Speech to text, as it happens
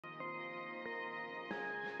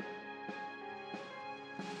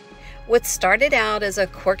What started out as a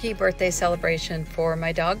quirky birthday celebration for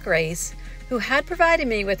my dog Grace, who had provided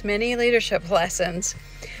me with many leadership lessons,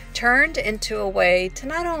 turned into a way to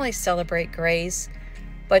not only celebrate Grace,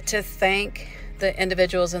 but to thank the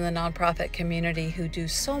individuals in the nonprofit community who do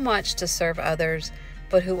so much to serve others,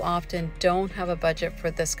 but who often don't have a budget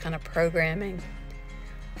for this kind of programming.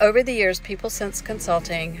 Over the years, PeopleSense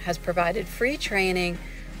Consulting has provided free training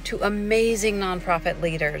to amazing nonprofit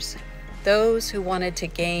leaders, those who wanted to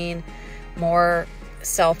gain more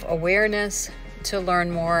self-awareness, to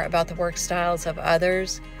learn more about the work styles of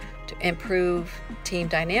others, to improve team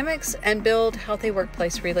dynamics, and build healthy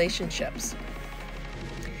workplace relationships.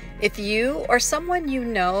 If you or someone you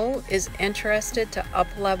know is interested to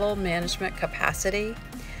up-level management capacity,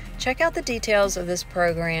 check out the details of this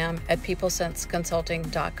program at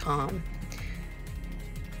PeopleSenseConsulting.com.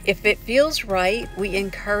 If it feels right, we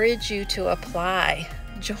encourage you to apply.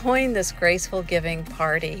 Join this Graceful Giving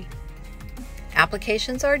party.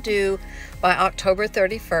 Applications are due by October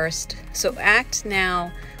 31st, so act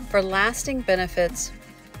now for lasting benefits